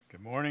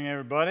Morning,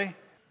 everybody.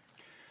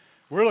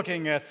 We're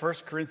looking at 1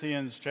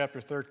 Corinthians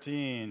chapter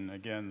 13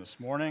 again this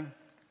morning.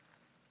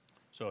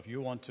 So if you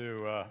want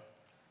to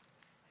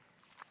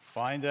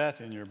find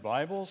that in your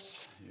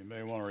Bibles, you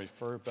may want to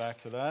refer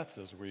back to that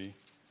as we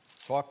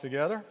talk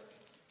together.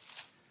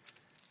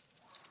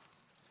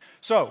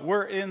 So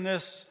we're in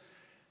this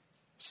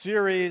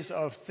series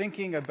of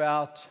thinking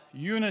about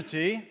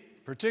unity,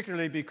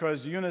 particularly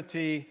because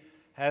unity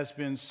has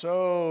been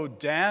so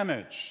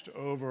damaged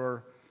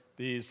over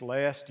these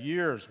last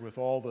years with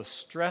all the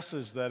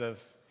stresses that have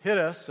hit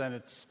us, and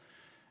it's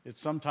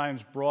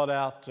sometimes brought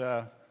out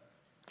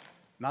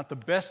not the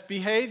best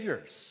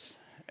behaviors.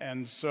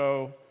 And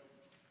so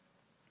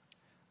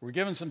we're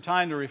given some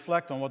time to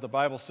reflect on what the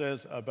Bible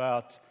says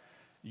about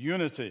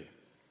unity.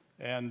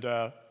 And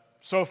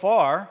so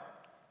far,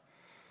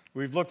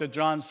 we've looked at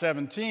John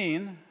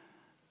 17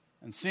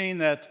 and seen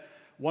that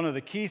one of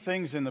the key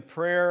things in the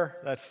prayer,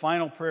 that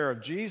final prayer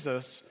of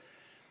Jesus,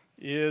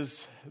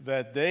 is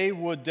that they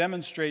would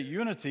demonstrate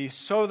unity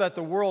so that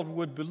the world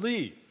would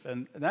believe.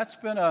 And that's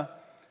been an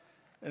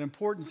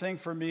important thing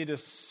for me to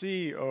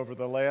see over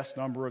the last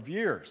number of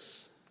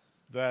years,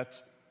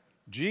 that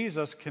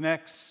Jesus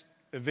connects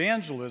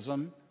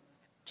evangelism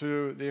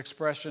to the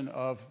expression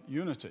of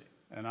unity.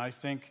 And I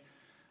think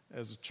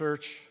as a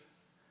church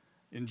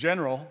in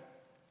general,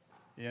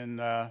 in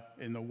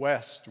the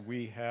West,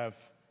 we have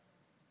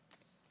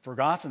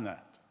forgotten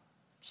that.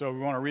 So we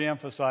want to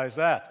reemphasize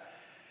that.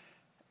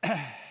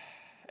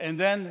 And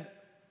then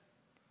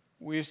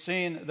we've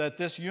seen that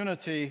this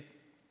unity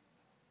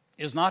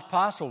is not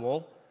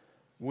possible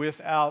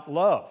without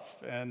love.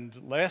 And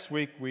last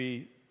week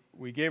we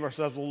gave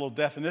ourselves a little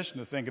definition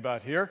to think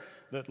about here,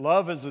 that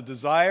love is a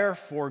desire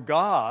for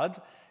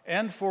God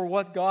and for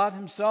what God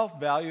himself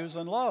values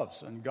and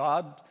loves. And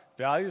God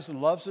values and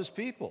loves his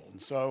people.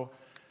 And so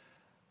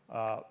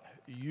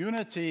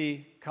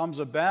unity comes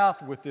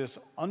about with this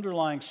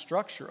underlying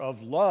structure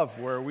of love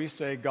where we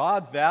say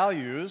God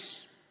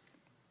values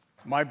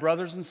my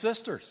brothers and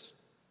sisters.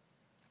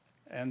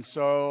 And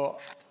so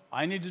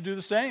I need to do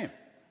the same.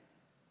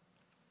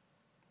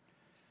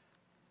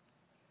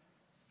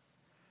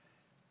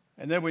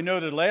 And then we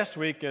noted last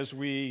week as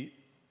we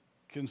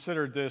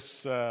considered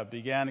this,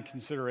 began a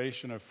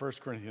consideration of 1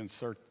 Corinthians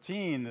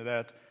 13,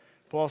 that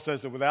Paul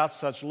says that without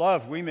such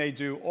love we may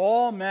do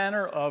all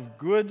manner of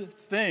good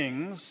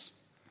things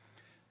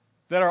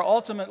that are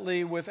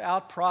ultimately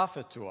without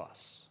profit to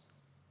us,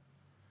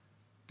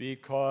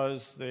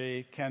 because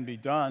they can be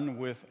done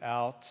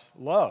without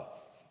love.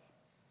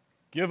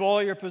 Give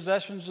all your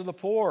possessions to the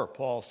poor,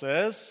 Paul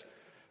says,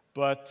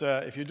 but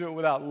if you do it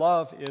without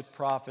love, it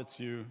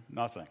profits you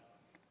nothing.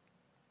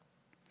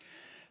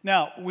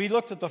 Now, we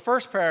looked at the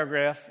first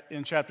paragraph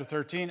in chapter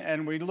 13,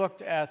 and we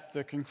looked at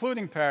the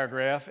concluding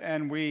paragraph,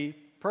 and we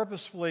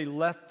purposefully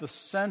left the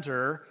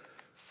center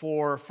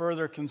for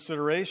further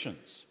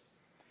considerations.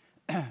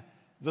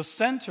 The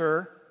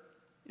center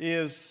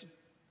is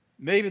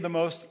maybe the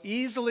most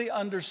easily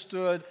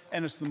understood,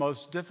 and it's the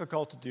most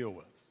difficult to deal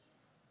with.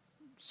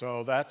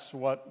 So that's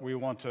what we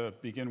want to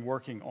begin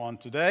working on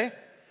today.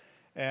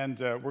 And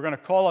we're going to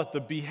call it the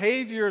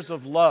behaviors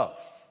of love.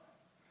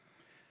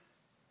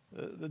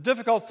 The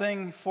difficult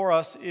thing for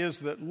us is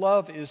that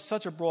love is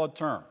such a broad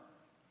term.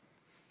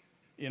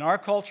 In our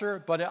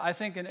culture, but I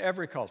think in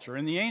every culture.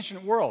 In the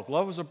ancient world,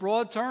 love was a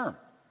broad term.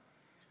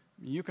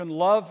 You can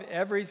love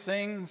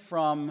everything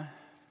from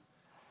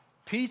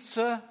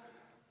pizza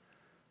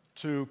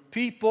to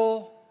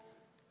people,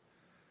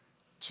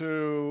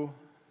 to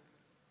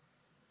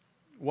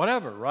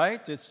whatever,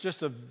 right? It's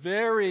just a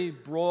very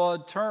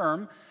broad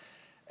term.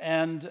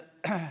 And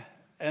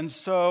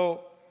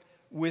so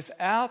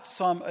without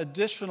some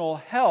additional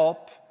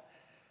help,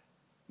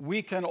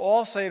 we can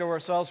all say to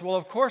ourselves, well,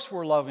 of course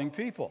we're loving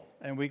people.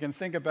 And we can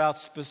think about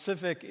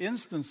specific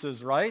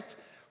instances, right?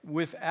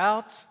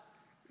 Without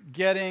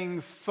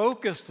getting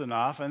focused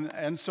enough,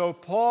 and so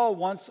Paul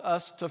wants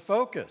us to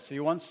focus.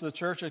 He wants the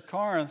church at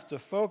Corinth to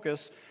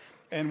focus,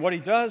 and what he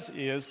does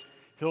is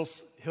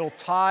he'll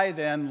tie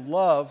then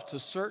love to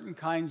certain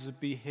kinds of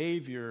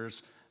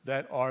behaviors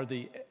that are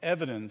the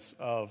evidence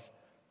of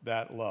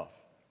that love.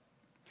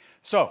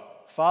 So,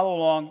 follow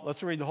along.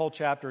 Let's read the whole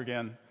chapter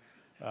again,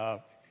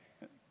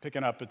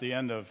 picking up at the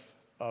end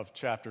of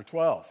chapter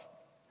 12,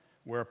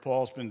 where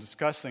Paul's been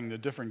discussing the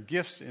different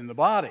gifts in the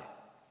body.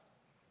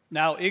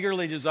 Now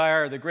eagerly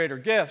desire the greater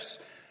gifts,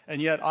 and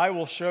yet I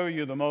will show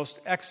you the most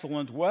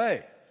excellent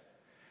way.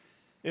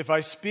 If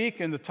I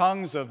speak in the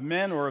tongues of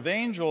men or of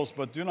angels,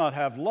 but do not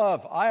have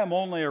love, I am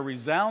only a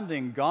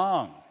resounding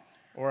gong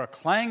or a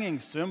clanging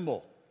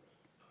cymbal.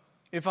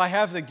 If I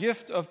have the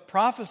gift of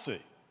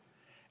prophecy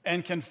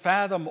and can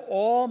fathom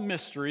all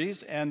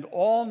mysteries and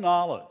all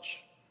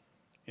knowledge,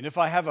 and if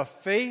I have a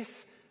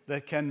faith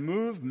that can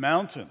move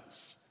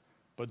mountains,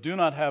 but do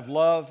not have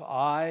love,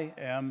 I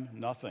am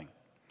nothing.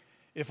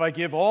 If I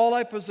give all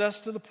I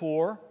possess to the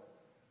poor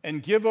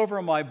and give over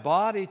my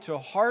body to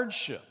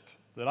hardship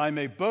that I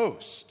may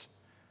boast,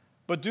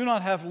 but do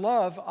not have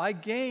love, I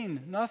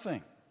gain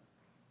nothing.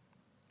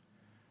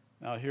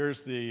 Now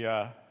here's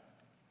the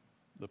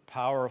the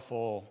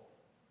powerful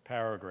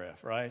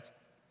paragraph, right?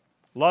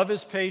 Love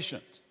is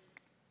patient.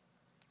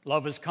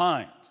 Love is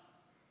kind.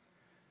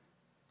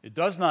 It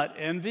does not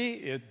envy.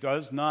 It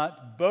does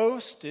not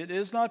boast. It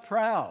is not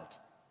proud.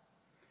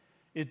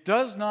 It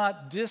does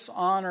not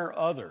dishonor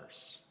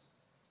others.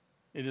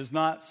 It is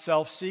not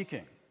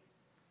self-seeking.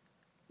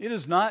 It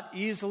is not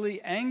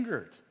easily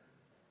angered.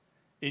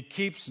 It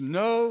keeps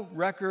no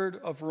record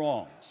of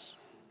wrongs.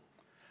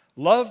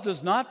 Love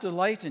does not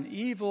delight in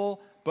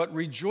evil, but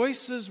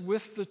rejoices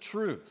with the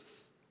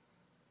truth.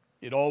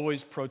 It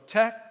always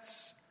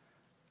protects,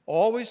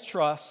 always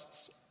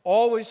trusts,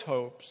 always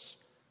hopes,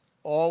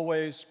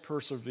 always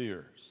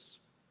perseveres.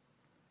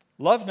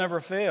 Love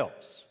never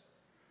fails,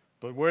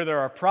 but where there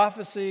are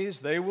prophecies,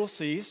 they will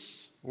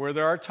cease. Where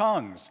there are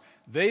tongues,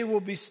 they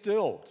will be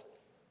stilled.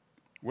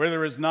 Where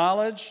there is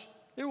knowledge,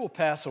 it will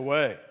pass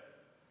away.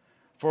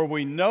 For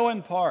we know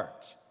in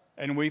part,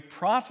 and we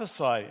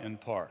prophesy in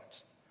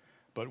part.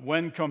 But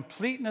when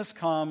completeness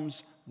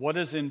comes, what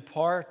is in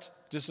part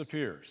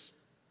disappears.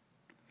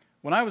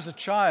 When I was a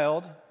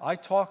child, I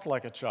talked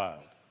like a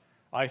child.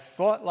 I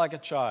thought like a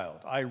child.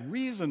 I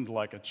reasoned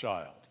like a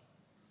child.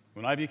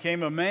 When I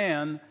became a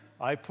man,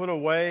 I put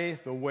away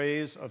the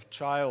ways of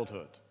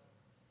childhood.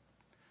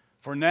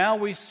 For now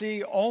we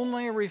see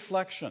only a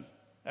reflection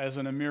as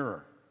in a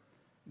mirror.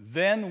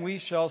 Then we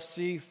shall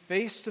see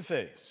face to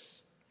face.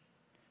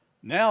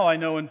 Now I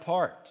know in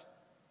part.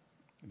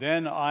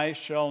 Then I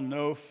shall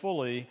know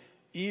fully,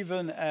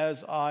 even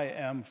as I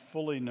am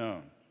fully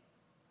known.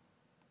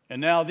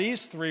 And now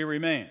these three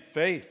remain: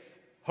 faith,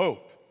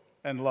 hope,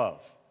 and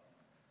love.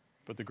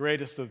 But the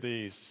greatest of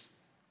these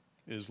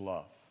is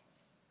love.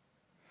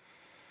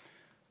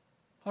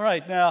 All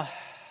right, now,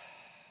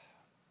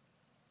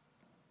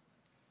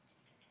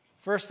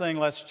 first thing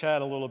let's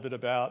chat a little bit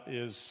about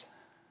is,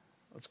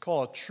 let's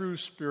call it true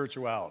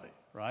spirituality,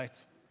 right?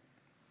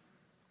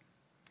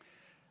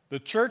 The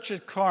church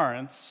at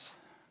Corinth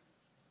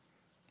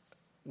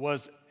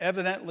was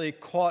evidently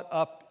caught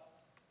up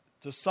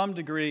to some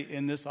degree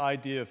in this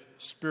idea of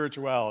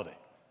spirituality.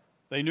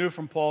 They knew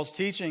from Paul's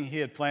teaching he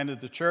had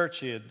planted the church,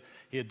 he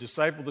had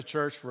discipled the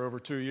church for over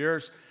 2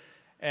 years,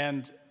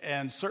 and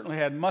certainly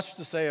had much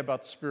to say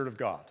about the Spirit of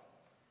God.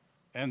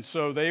 And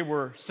so they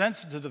were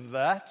sensitive to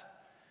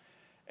that,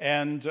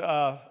 and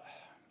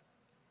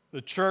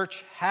the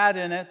church had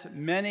in it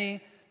many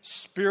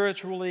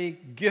spiritually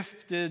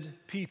gifted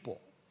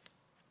people.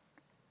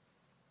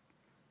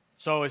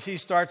 So as he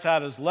starts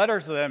out his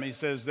letter to them, he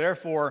says,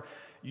 "Therefore,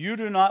 you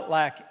do not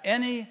lack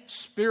any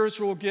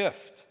spiritual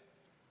gift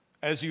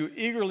as you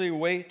eagerly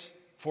wait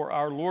for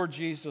our Lord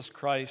Jesus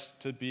Christ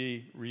to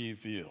be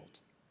revealed."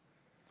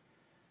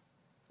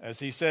 As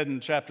he said in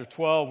chapter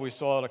 12, we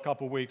saw it a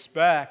couple weeks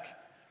back,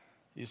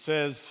 he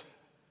says,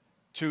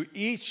 "To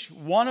each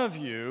one of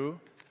you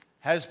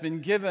has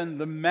been given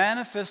the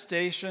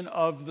manifestation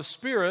of the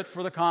Spirit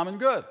for the common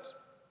good."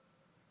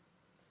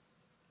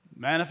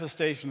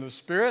 Manifestation of the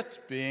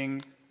Spirit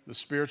being the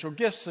spiritual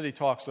gifts that he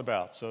talks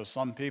about. So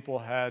some people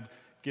had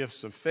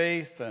gifts of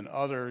faith and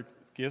other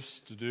gifts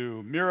to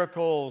do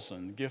miracles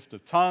and gift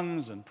of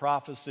tongues and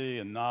prophecy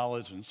and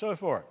knowledge and so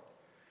forth.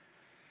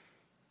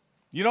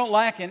 You don't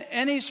lack in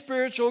any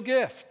spiritual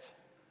gift,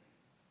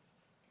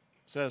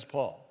 says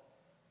Paul.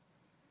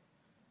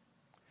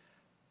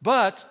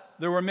 But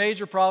there were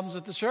major problems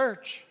at the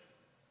church.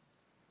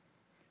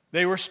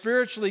 They were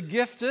spiritually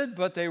gifted,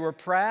 but they were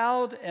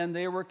proud and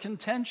they were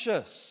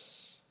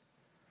contentious.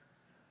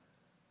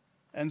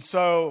 And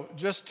so,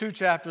 just 2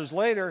 chapters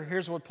later,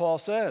 here's what Paul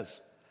says: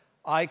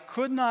 "I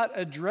could not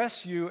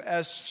address you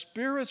as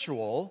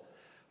spiritual,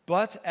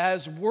 but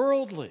as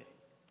worldly,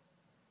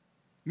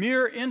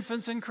 mere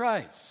infants in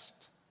Christ."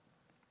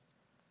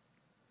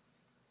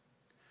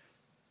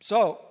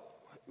 So,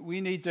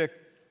 we need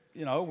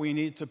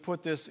to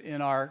put this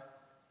in our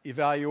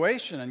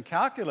evaluation and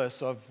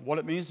calculus of what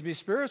it means to be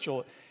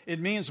spiritual. It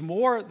means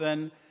more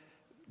than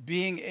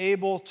being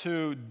able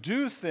to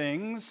do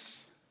things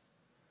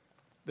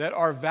that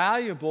are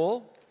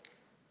valuable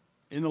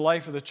in the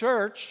life of the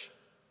church,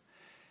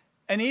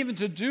 and even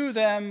to do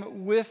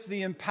them with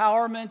the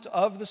empowerment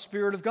of the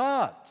Spirit of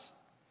God.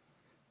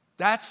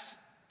 That's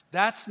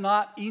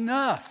not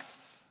enough.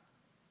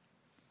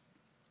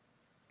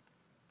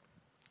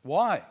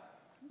 Why?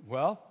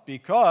 Well,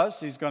 because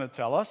he's going to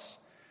tell us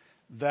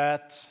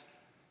that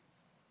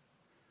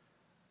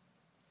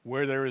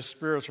where there is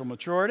spiritual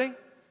maturity,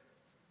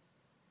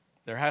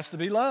 there has to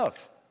be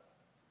love.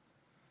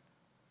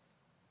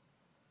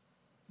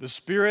 The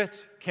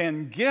Spirit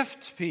can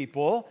gift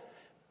people,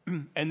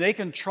 and they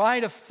can try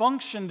to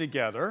function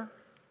together,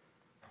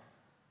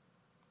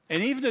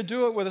 and even to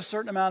do it with a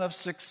certain amount of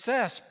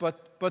success,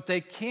 but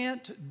they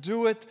can't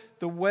do it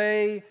the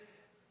way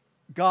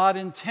God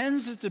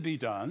intends it to be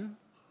done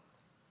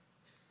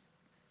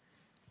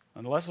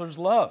unless there's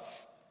love.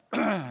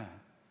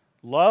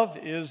 Love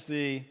is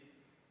the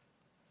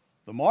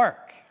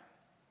mark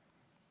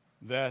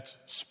that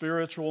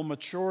spiritual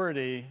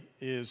maturity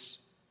is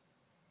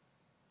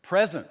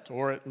present,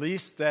 or at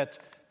least that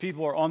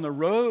people are on the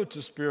road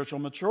to spiritual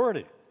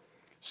maturity.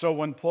 So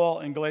when Paul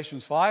in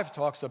Galatians 5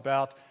 talks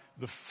about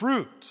the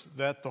fruit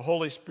that the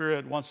Holy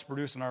Spirit wants to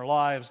produce in our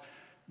lives,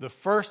 the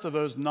first of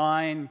those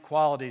 9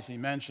 qualities he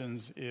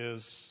mentions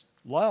is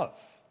love.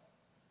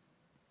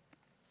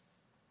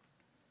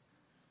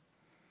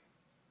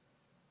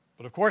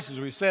 But of course, as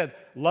we said,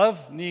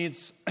 love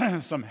needs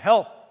some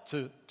help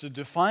to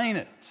define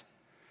it.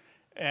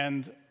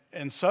 And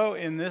so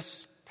in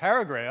this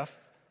paragraph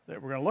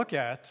that we're going to look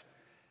at,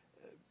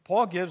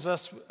 Paul gives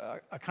us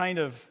a kind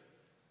of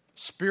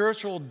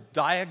spiritual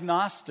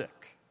diagnostic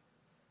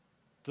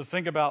to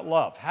think about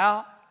love.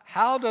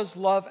 How does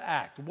love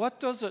act? What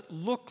does it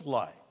look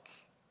like?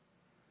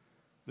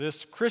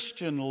 This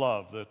Christian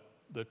love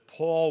that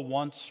Paul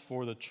wants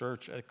for the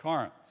church at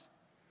Corinth.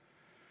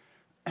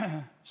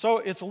 So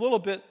it's a little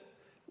bit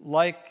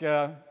like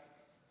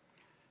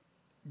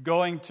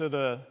going to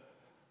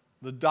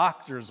the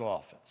doctor's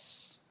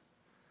office.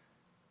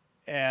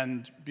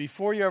 And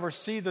before you ever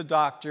see the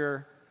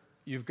doctor,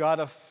 you've got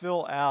to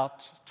fill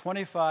out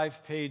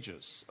 25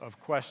 pages of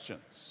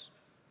questions.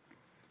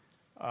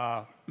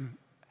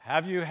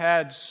 Have you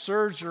had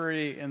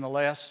surgery in the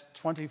last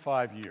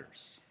 25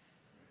 years?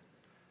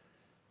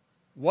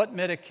 What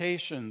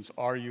medications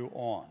are you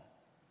on?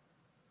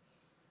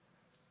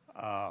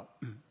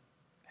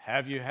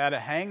 Have you had a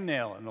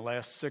hangnail in the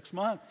last 6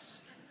 months?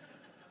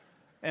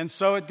 And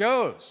so it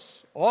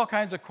goes. All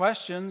kinds of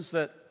questions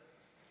that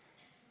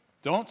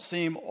don't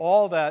seem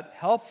all that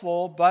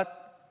helpful, but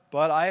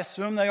I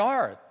assume they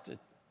are. It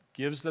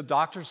gives the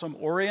doctor some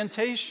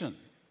orientation.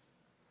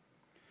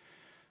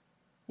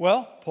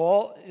 Well,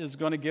 Paul is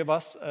going to give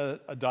us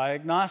a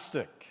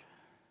diagnostic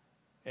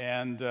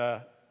and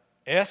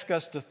ask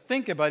us to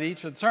think about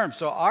each of the terms.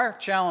 So our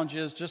challenge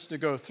is just to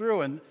go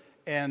through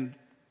and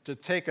to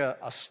take a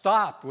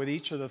stop with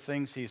each of the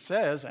things he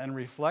says and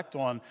reflect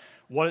on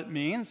what it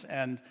means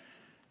and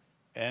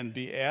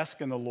be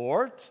asking the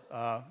Lord,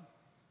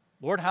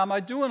 Lord, how am I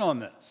doing on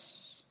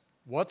this?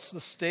 What's the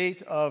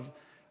state of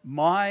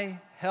my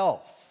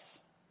health?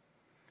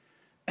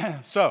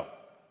 So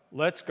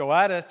let's go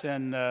at it,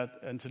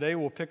 and today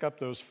we'll pick up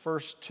those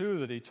first 2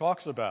 that he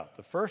talks about.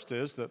 The first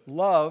is that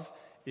love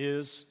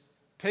is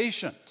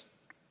patient.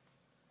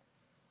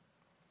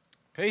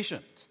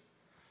 Patient.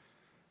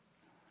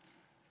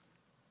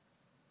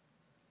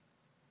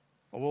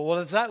 Well,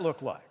 what does that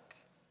look like?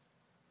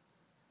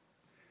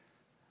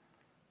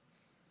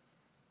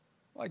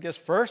 Well, I guess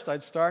first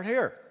I'd start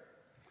here.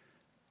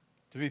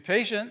 To be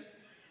patient,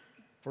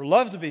 for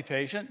love to be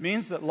patient,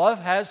 means that love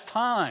has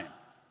time.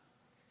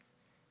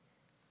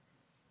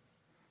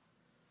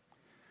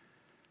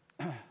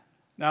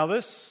 Now,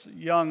 this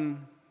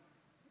young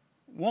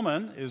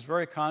woman is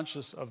very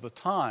conscious of the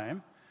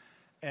time,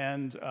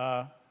 and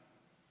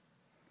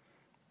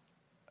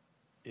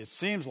it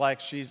seems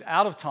like she's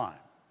out of time.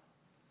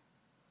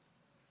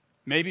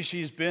 Maybe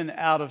she's been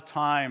out of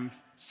time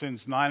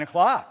since 9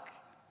 o'clock,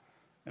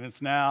 and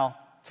it's now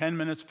 10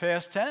 minutes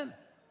past 10.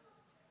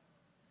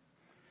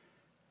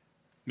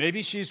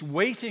 Maybe she's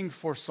waiting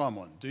for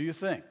someone, do you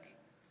think?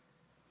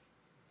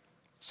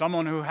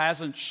 Someone who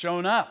hasn't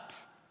shown up.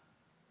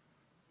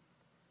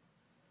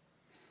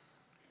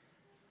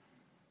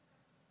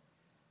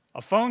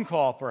 A phone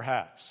call,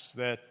 perhaps,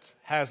 that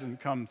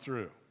hasn't come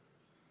through.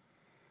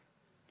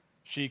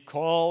 She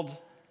called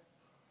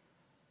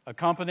a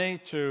company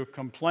to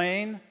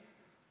complain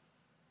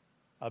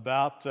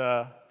about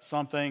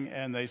something,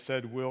 and they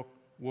said, we'll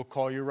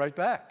call you right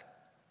back.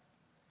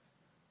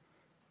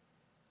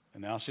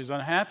 And now she's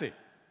unhappy.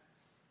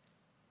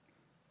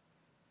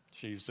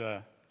 She's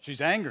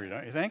angry,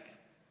 don't you think?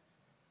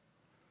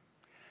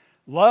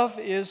 Love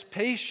is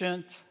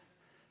patient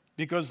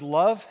because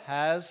love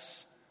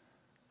has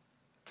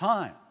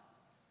time.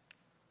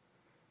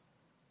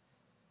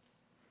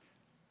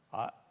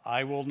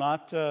 I will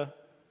not tell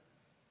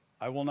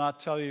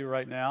you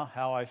right now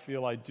how I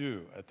feel I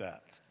do at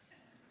that.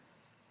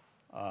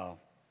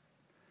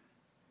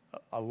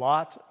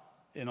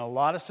 In a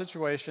lot of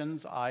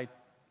situations, I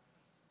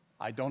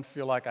don't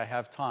feel like I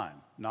have time.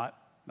 Not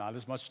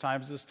as much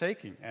time as it's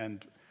taking.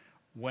 And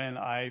when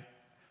I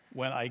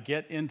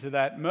get into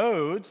that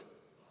mode,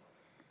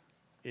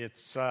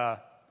 it's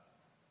not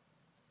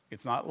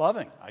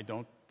loving. I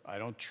don't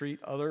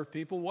treat other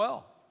people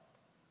well.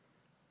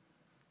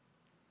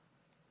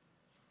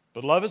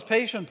 But love is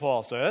patient,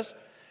 Paul says.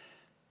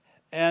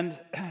 And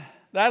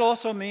that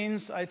also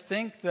means, I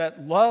think,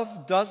 that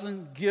love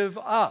doesn't give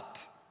up.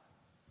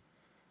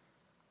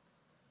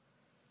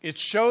 It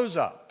shows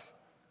up.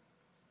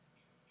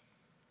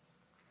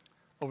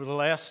 Over the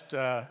last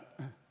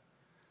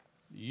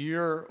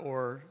year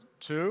or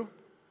two,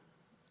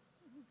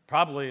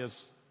 probably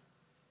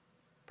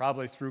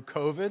through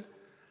COVID,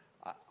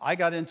 I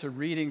got into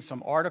reading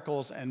some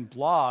articles and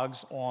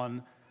blogs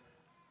on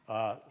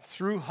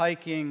through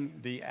hiking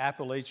the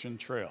Appalachian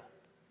Trail.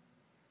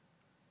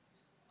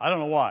 I don't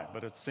know why,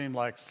 but it seemed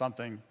like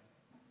something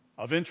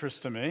of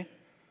interest to me.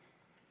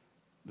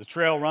 The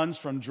trail runs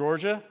from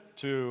Georgia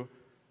to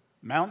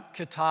Mount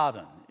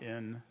Katahdin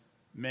in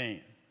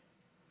Maine.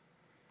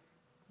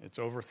 It's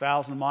over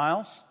 1,000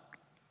 miles,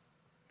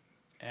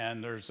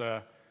 And there's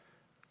a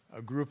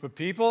group of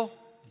people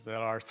that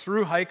are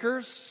through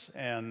hikers,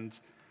 and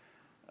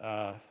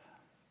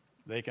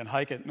they can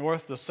hike it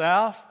north to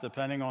south,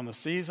 depending on the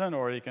season,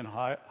 or you can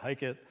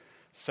hike it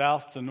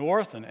south to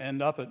north and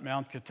end up at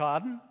Mount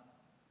Katahdin.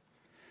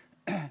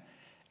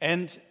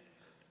 And,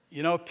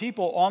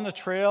 people on the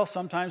trail,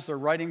 sometimes they're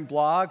writing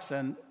blogs,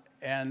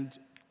 and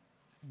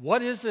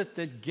what is it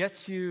that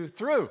gets you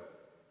through?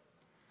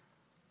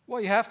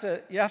 Well, you have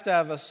to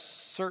have a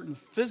certain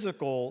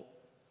physical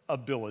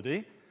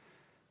ability.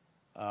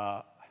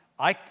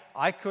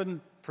 I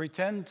couldn't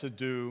pretend to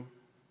do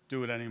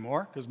it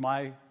anymore because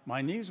my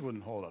knees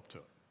wouldn't hold up to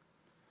it,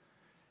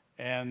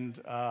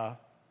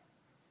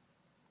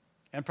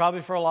 and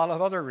probably for a lot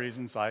of other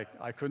reasons I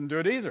couldn't do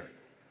it either.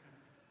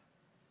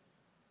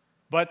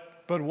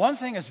 But one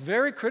thing is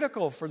very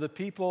critical for the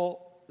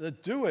people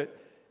that do it,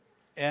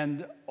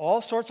 and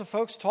all sorts of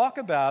folks talk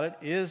about it,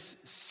 is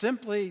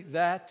simply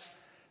that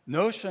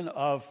notion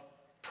of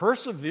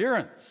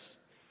perseverance,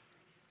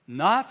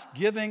 not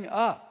giving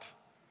up,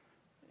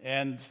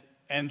 and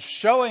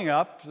showing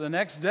up the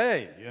next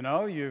day.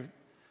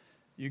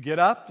 You get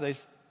up, they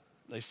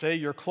say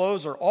your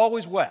clothes are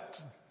always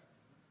wet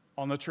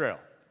on the trail,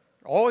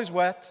 always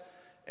wet,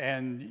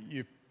 and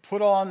you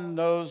put on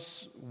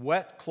those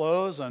wet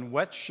clothes and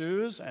wet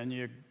shoes, and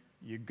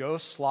you go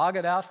slog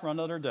it out for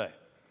another day.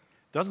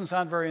 Doesn't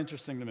sound very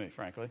interesting to me,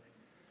 frankly.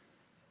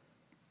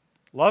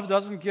 Love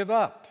doesn't give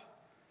up.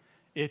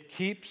 It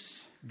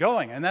keeps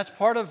going. And that's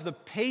part of the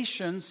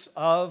patience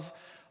of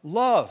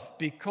love,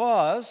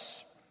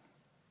 because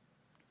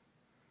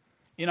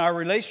in our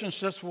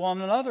relationships with one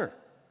another,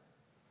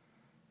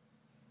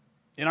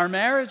 in our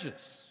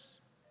marriages,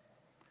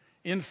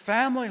 in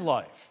family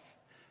life,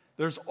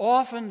 there's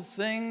often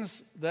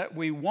things that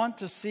we want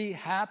to see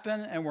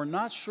happen, and we're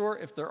not sure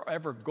if they're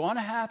ever going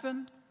to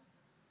happen.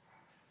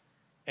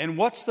 And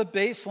what's the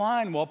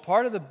baseline? Well,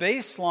 part of the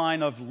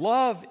baseline of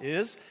love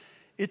is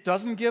it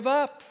doesn't give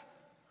up.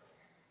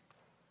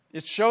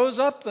 It shows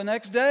up the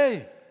next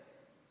day.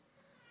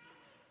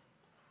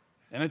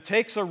 And it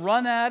takes a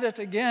run at it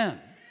again.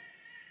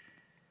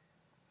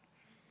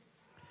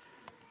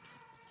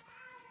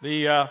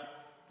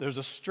 There's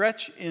a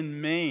stretch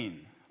in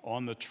Maine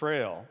on the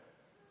trail,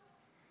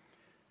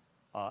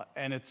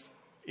 and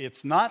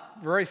it's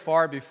not very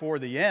far before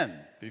the end,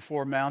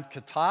 before Mount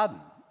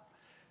Katahdin.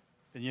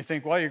 And you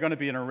think, well, you're going to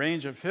be in a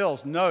range of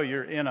hills. No,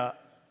 you're in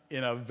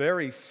a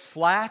very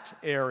flat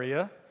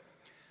area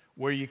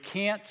where you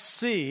can't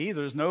see.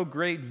 There's no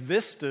great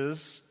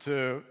vistas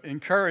to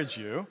encourage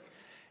you.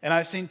 And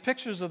I've seen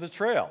pictures of the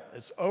trail.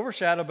 It's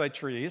overshadowed by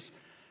trees.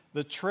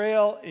 The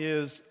trail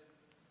is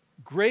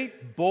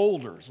great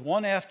boulders,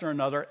 one after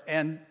another,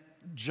 and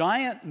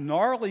giant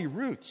gnarly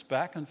roots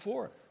back and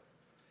forth.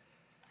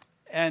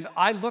 And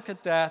I look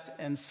at that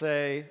and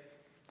say,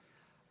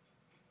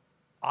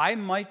 I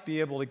might be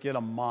able to get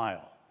a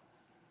mile.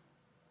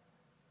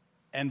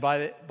 And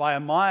by a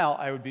mile,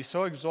 I would be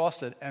so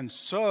exhausted and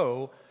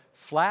so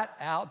flat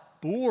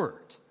out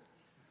bored.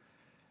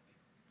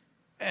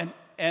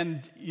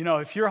 And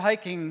if you're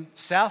hiking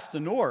south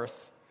to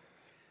north,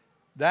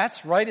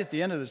 that's right at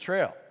the end of the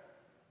trail.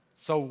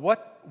 So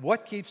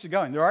what keeps you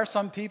going? There are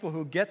some people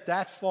who get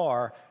that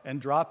far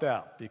and drop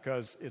out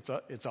because it's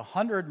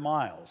 100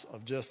 miles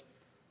of just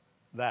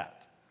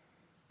that.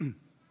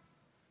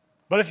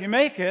 But if you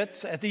make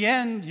it, at the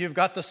end, you've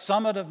got the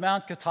summit of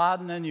Mount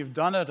Katahdin and you've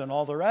done it and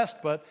all the rest,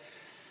 but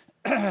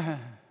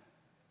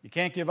you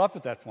can't give up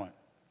at that point.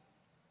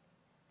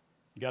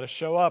 You got to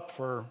show up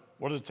for,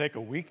 what does it take,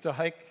 a week to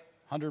hike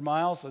 100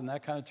 miles in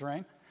that kind of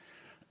terrain?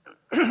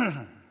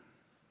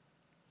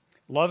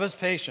 Love is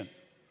patient.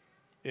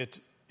 It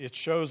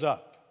shows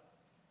up.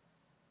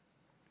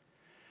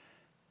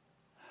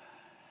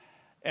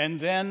 And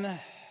then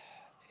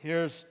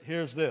here's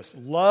this.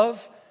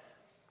 Love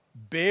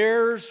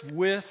bears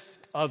with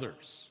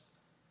others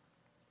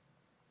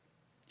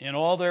in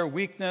all their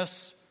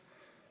weakness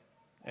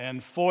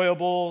and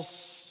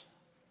foibles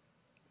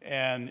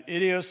and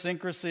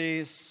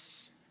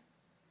idiosyncrasies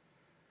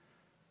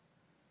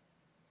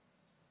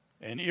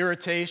and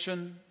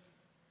irritation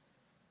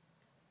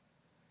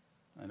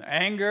and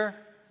anger.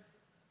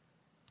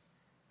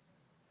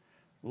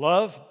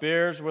 Love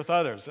bears with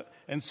others.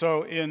 And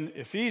so in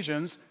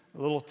Ephesians,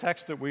 a little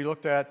text that we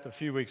looked at a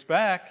few weeks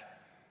back,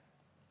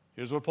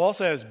 here's what Paul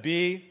says: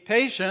 be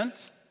patient,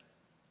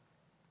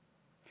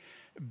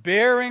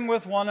 bearing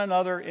with one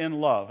another in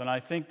love. And I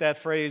think that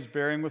phrase,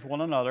 bearing with one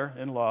another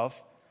in love,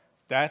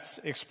 that's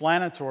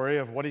explanatory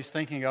of what he's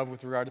thinking of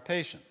with regard to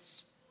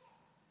patience.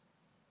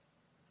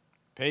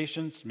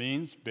 Patience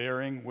means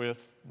bearing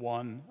with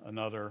one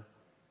another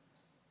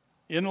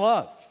in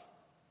love.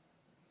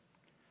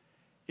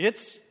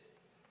 It's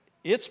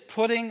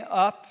putting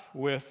up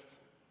with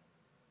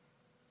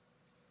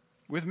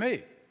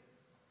me.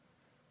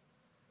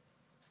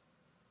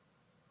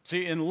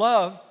 See, in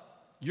love,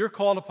 you're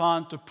called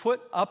upon to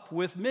put up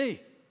with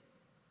me.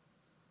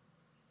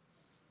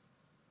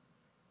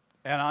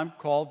 And I'm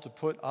called to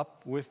put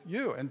up with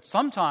you. And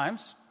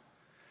sometimes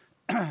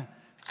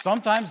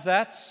Sometimes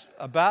that's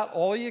about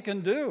all you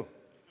can do.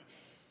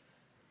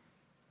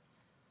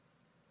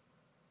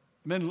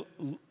 I mean,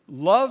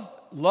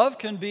 love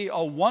can be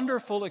a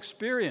wonderful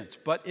experience,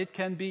 but it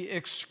can be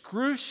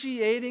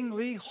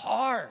excruciatingly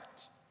hard.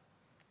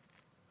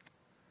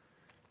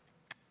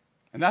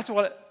 And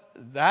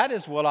that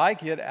is what I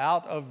get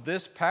out of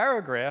this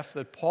paragraph,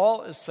 that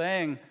Paul is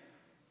saying,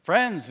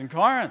 friends in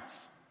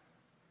Corinth,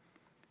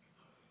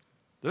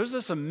 there's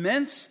this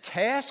immense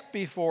task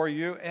before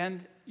you,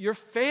 and you're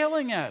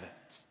failing at it.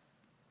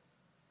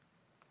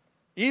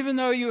 Even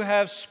though you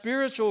have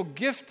spiritual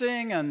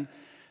gifting and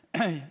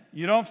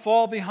you don't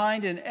fall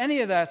behind in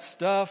any of that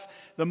stuff,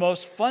 the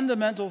most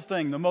fundamental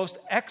thing, the most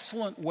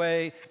excellent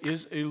way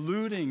is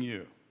eluding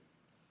you.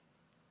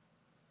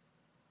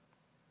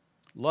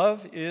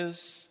 Love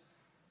is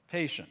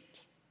patient.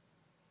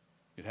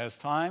 It has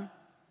time.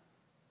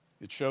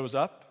 It shows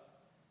up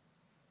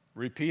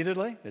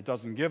repeatedly. It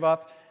doesn't give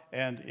up.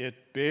 And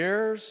it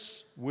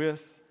bears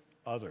with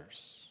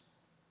others.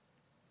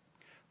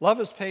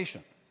 Love is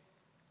patient.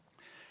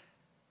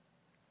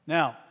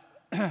 Now,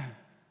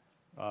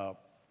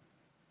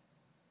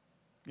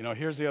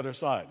 here's the other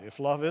side. If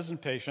love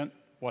isn't patient,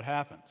 what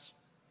happens?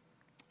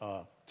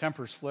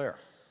 Tempers flare.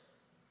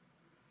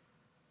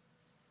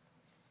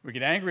 We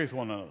get angry with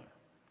one another.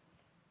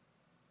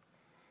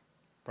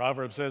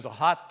 Proverbs says, a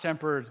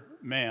hot-tempered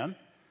man,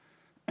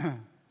 there's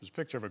a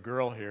picture of a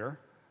girl here,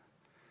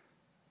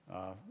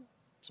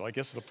 so I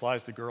guess it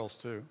applies to girls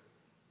too.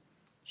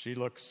 She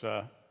looks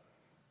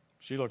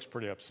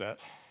pretty upset.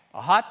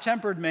 A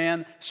hot-tempered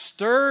man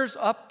stirs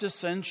up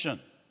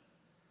dissension,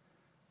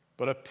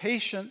 but a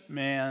patient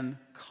man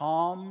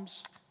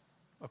calms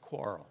a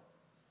quarrel.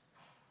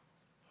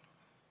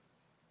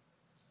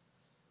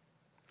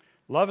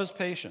 Love is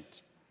patient.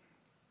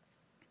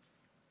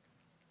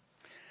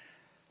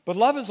 But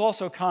love is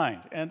also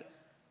kind. And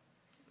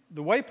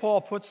the way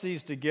Paul puts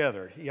these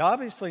together, he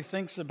obviously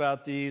thinks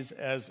about these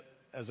as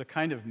a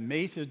kind of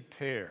mated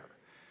pair.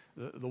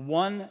 The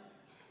one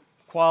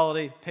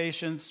quality,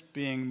 patience,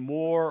 being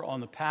more on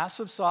the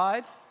passive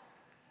side,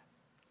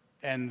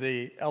 and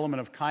the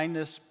element of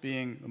kindness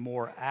being the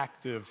more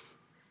active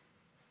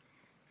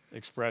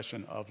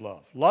expression of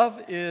love.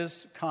 Love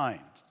is kind.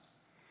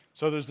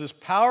 So there's this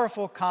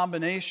powerful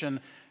combination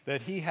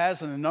that he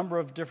has in a number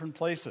of different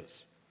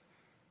places.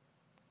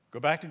 Go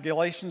back to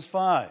Galatians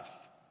 5.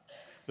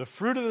 The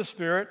fruit of the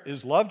Spirit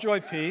is love, joy,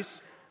 peace.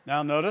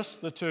 Now notice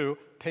the two,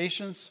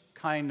 patience,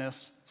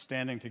 kindness,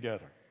 standing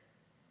together.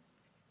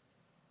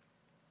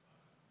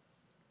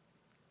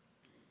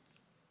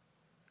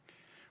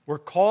 We're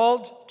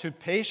called to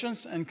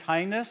patience and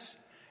kindness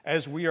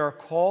as we are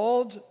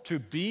called to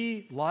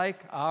be like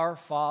our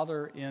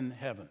Father in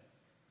heaven.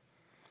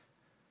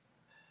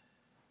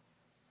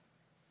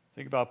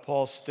 Think about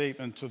Paul's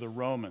statement to the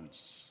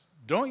Romans.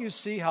 Don't you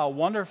see how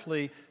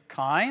wonderfully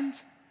kind,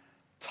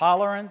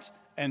 tolerant,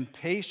 and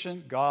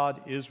patient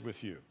God is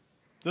with you?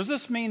 Does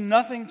this mean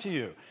nothing to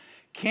you?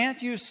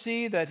 Can't you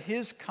see that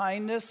his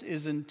kindness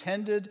is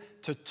intended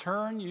to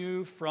turn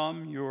you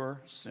from your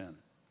sin?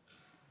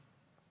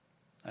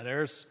 And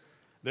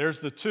there's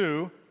the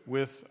two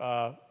with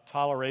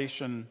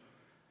toleration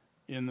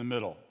in the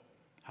middle.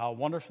 How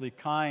wonderfully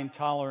kind,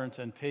 tolerant,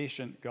 and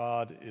patient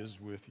God is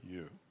with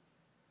you.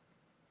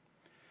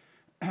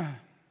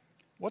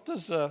 What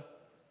is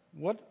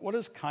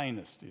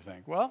kindness, do you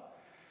think? Well,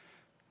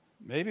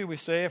 maybe we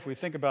say, if we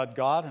think about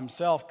God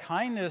himself,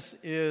 kindness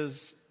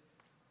is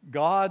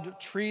God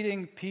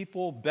treating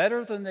people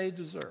better than they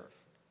deserve.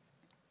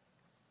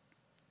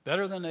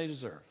 Better than they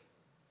deserve.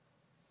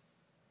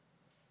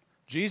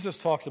 Jesus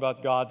talks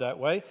about God that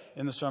way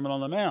in the Sermon on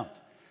the Mount.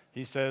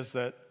 He says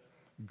that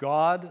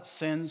God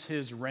sends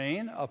his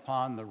rain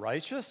upon the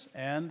righteous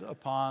and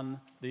upon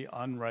the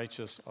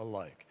unrighteous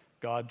alike.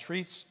 God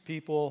treats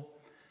people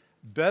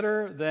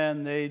better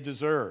than they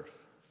deserve.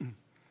 And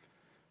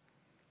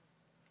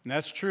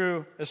that's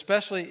true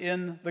especially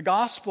in the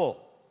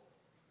gospel.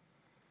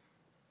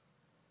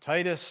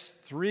 Titus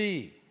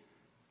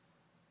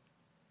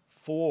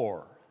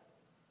 3:4.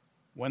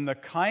 When the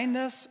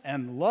kindness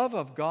and love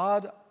of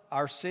God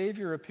our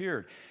Savior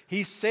appeared,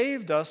 he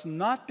saved us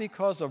not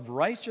because of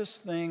righteous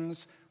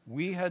things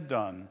we had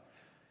done,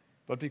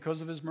 but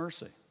because of his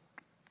mercy.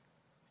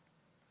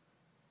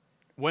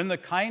 When the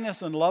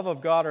kindness and love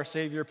of God our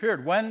Savior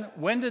appeared.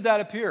 When did that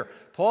appear?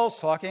 Paul's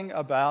talking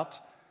about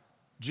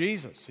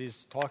Jesus.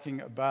 He's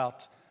talking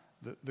about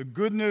the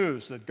good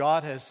news that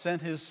God has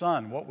sent his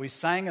Son, what we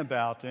sang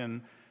about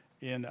in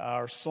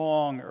our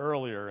song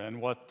earlier,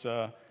 and what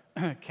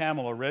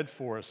Kamala read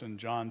for us in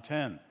John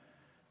 10.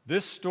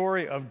 This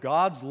story of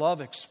God's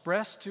love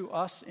expressed to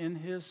us in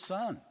his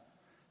Son,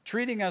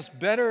 treating us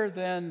better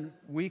than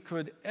we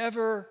could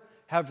ever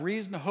have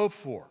reason to hope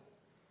for.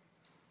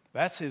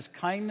 That's his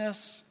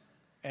kindness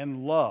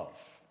and love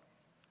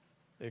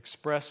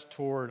expressed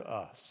toward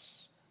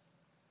us.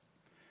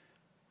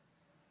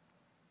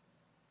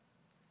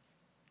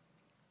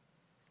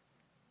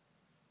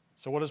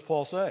 So what does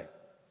Paul say?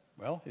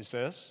 Well, he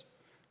says,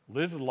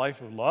 live the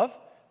life of love,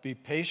 be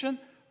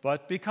patient,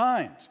 but be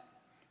kind.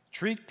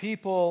 Treat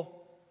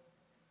people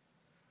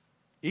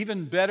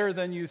even better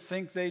than you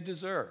think they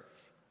deserve.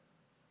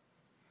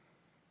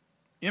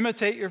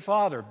 Imitate your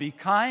Father. Be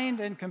kind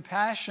and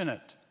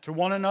compassionate to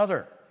one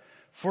another,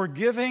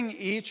 forgiving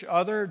each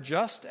other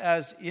just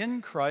as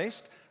in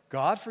Christ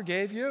God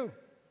forgave you.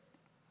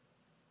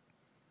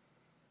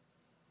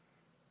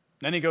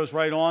 Then he goes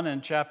right on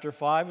in chapter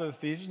 5 of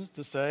Ephesians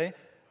to say,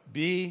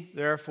 be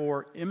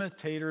therefore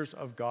imitators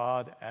of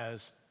God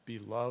as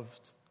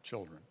beloved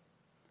children,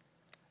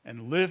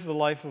 and live the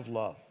life of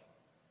love.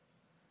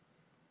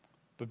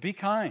 But be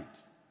kind,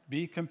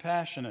 be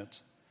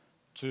compassionate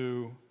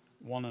to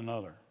one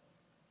another.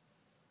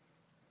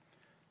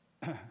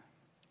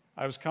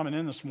 I was coming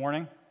in this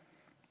morning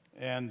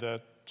and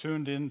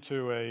tuned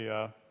into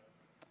an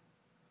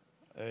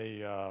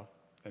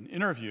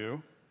interview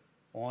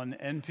on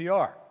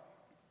NPR.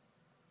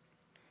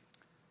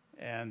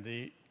 And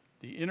the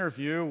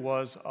interview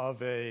was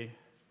of a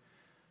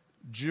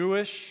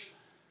Jewish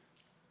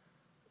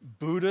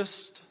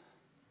Buddhist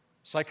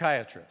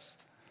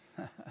psychiatrist.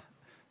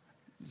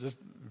 Just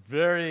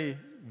very,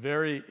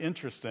 very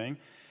interesting.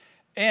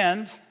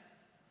 And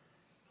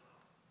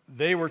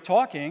they were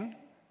talking,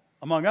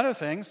 among other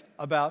things,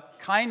 about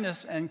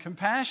kindness and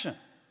compassion.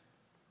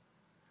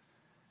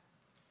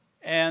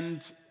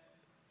 And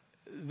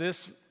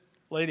this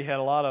lady had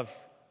a lot of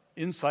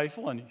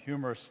insightful and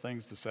humorous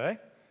things to say.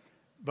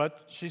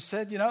 But she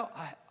said,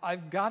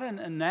 I've got an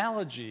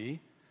analogy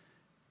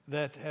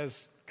that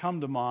has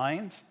come to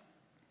mind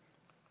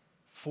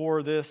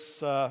for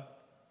this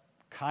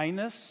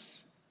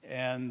kindness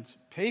and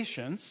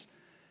patience.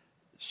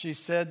 She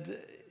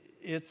said,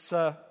 it's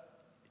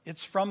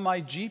from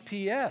my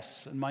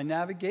GPS and my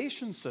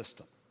navigation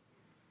system.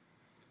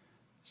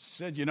 She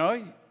said,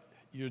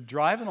 you're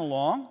driving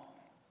along,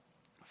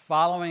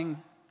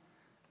 following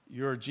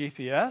your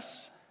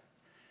GPS,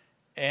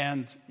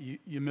 and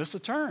you miss a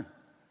turn.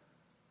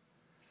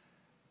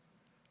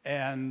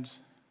 And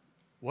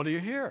what do you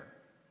hear?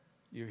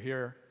 You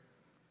hear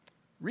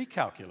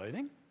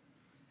recalculating.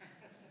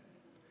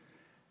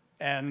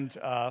 And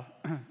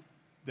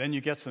then you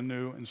get some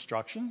new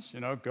instructions.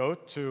 Go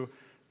to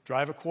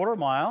drive a quarter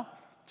mile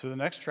to the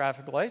next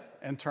traffic light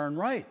and turn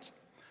right.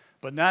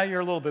 But now you're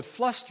a little bit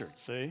flustered,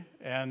 see?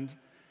 And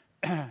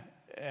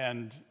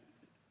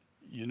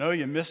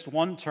you missed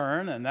one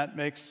turn, and that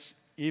makes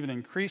even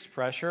increased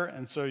pressure.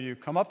 And so you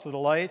come up to the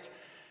light,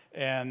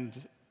 and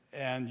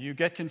you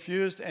get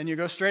confused, and you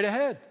go straight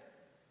ahead.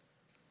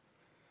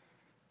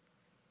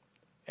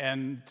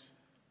 And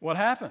what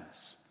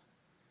happens?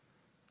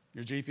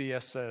 Your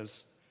GPS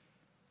says,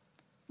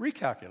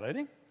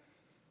 recalculating,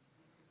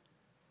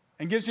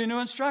 and gives you new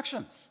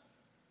instructions.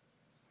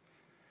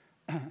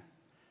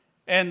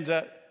 And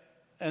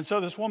so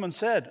this woman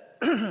said,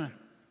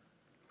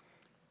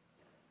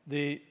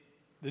 the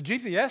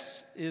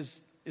GPS is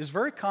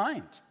very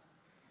kind.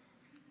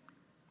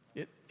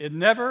 It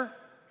never,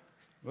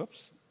 what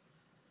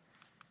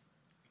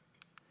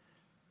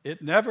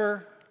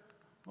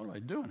am I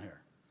doing here?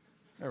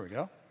 There we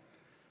go.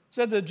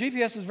 Said the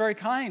GPS is very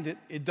kind.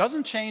 It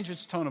doesn't change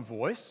its tone of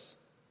voice.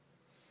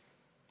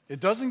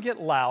 It doesn't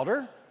get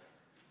louder.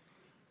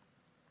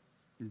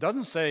 It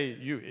doesn't say,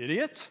 you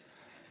idiot.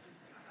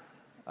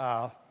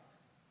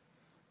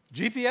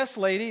 GPS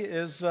lady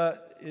is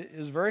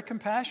very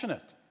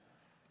compassionate.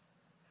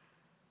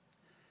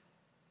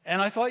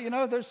 And I thought,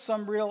 there's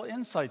some real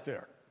insight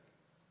there.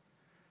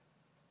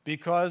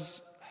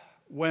 Because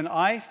when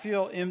I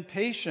feel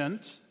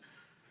impatient,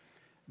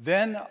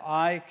 then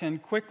I can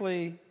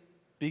quickly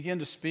begin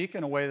to speak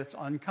in a way that's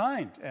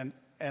unkind.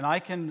 And I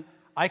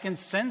can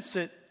sense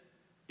it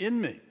in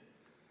me.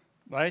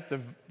 Right?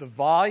 The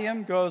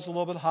volume goes a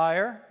little bit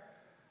higher.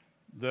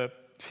 The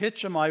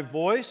pitch of my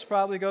voice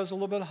probably goes a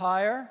little bit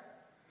higher.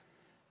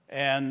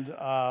 And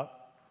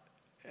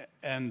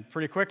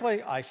pretty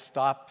quickly, I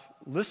stop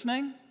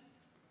listening.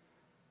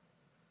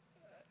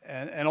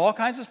 And all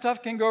kinds of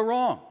stuff can go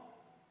wrong.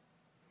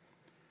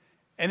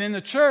 And in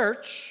the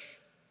church,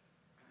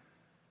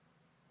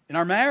 in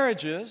our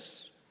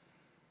marriages,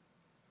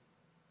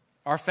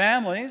 our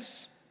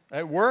families,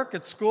 at work,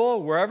 at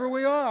school, wherever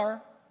we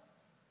are,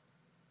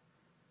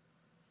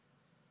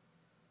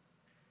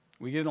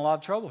 we get in a lot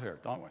of trouble here,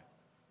 don't we?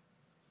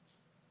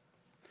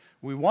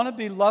 We want to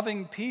be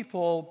loving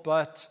people,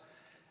 but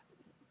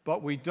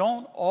we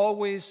don't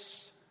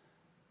always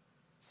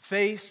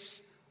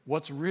face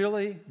what's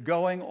really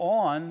going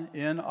on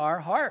in our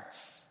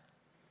hearts.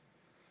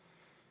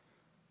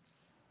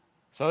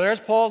 So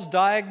there's Paul's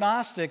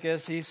diagnostic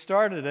as he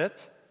started it.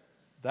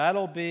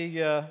 That'll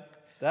be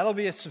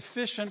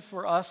sufficient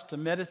for us to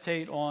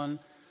meditate on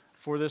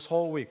for this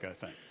whole week, I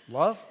think.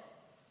 Love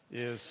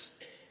is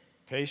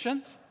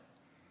patient.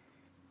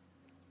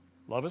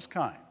 Love is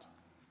kind.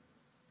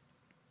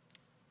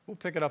 We'll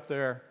pick it up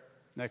there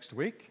next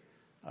week.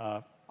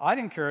 I'd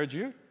encourage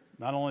you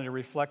not only to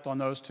reflect on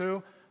those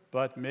two,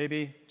 but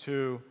maybe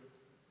to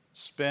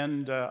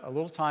spend a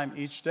little time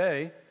each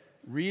day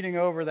reading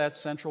over that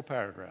central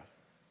paragraph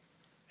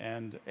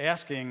and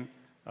asking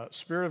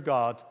Spirit of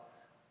God,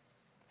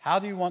 how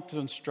do you want to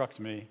instruct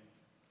me?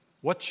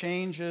 What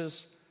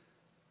changes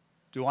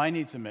do I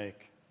need to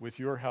make with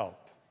your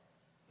help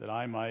that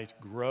I might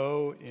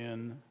grow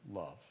in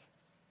love?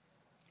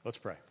 Let's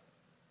pray.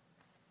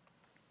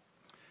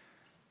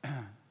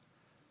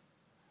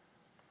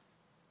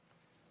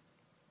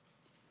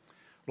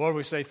 Lord,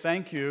 we say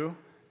thank you,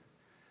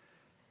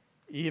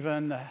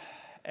 even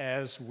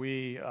as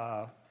we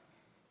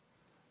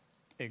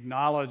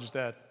acknowledge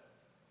that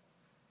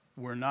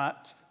we're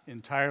not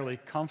entirely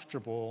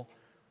comfortable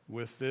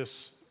with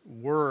this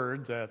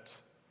word that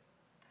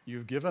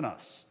you've given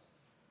us.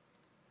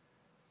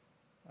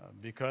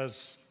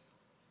 Because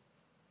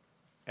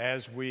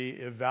as we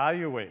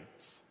evaluate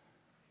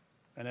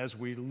and as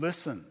we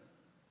listen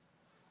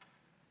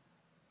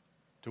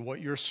to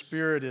what your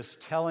Spirit is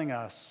telling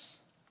us,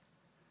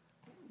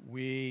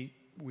 we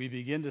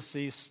begin to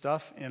see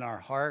stuff in our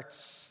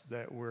hearts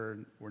that we're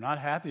not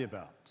happy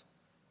about.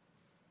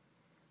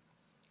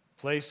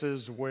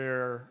 Places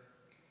where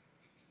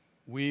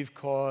we've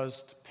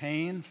caused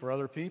pain for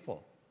other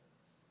people.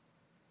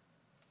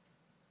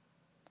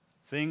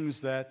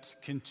 Things that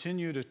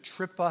continue to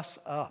trip us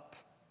up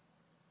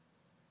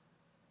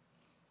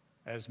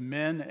as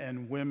men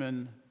and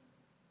women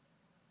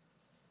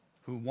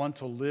who want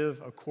to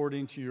live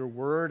according to your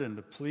word and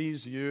to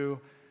please you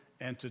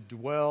and to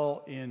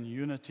dwell in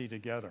unity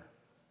together.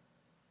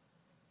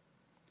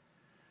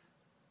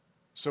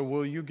 So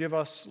will you give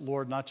us,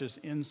 Lord, not just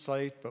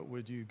insight, but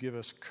would you give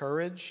us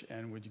courage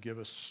and would you give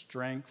us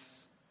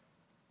strength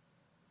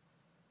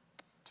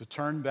to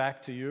turn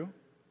back to you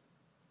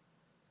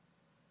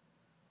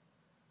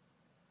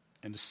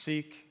and to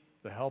seek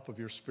the help of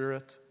your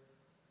Spirit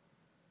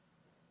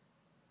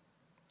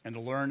and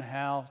to learn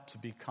how to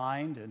be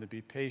kind and to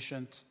be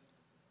patient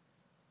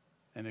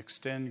and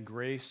extend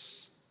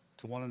grace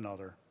to one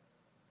another,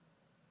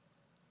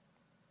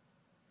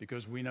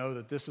 because we know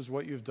that this is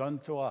what you've done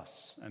to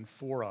us and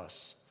for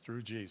us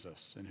through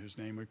Jesus, in whose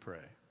name we pray.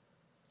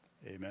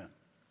 Amen.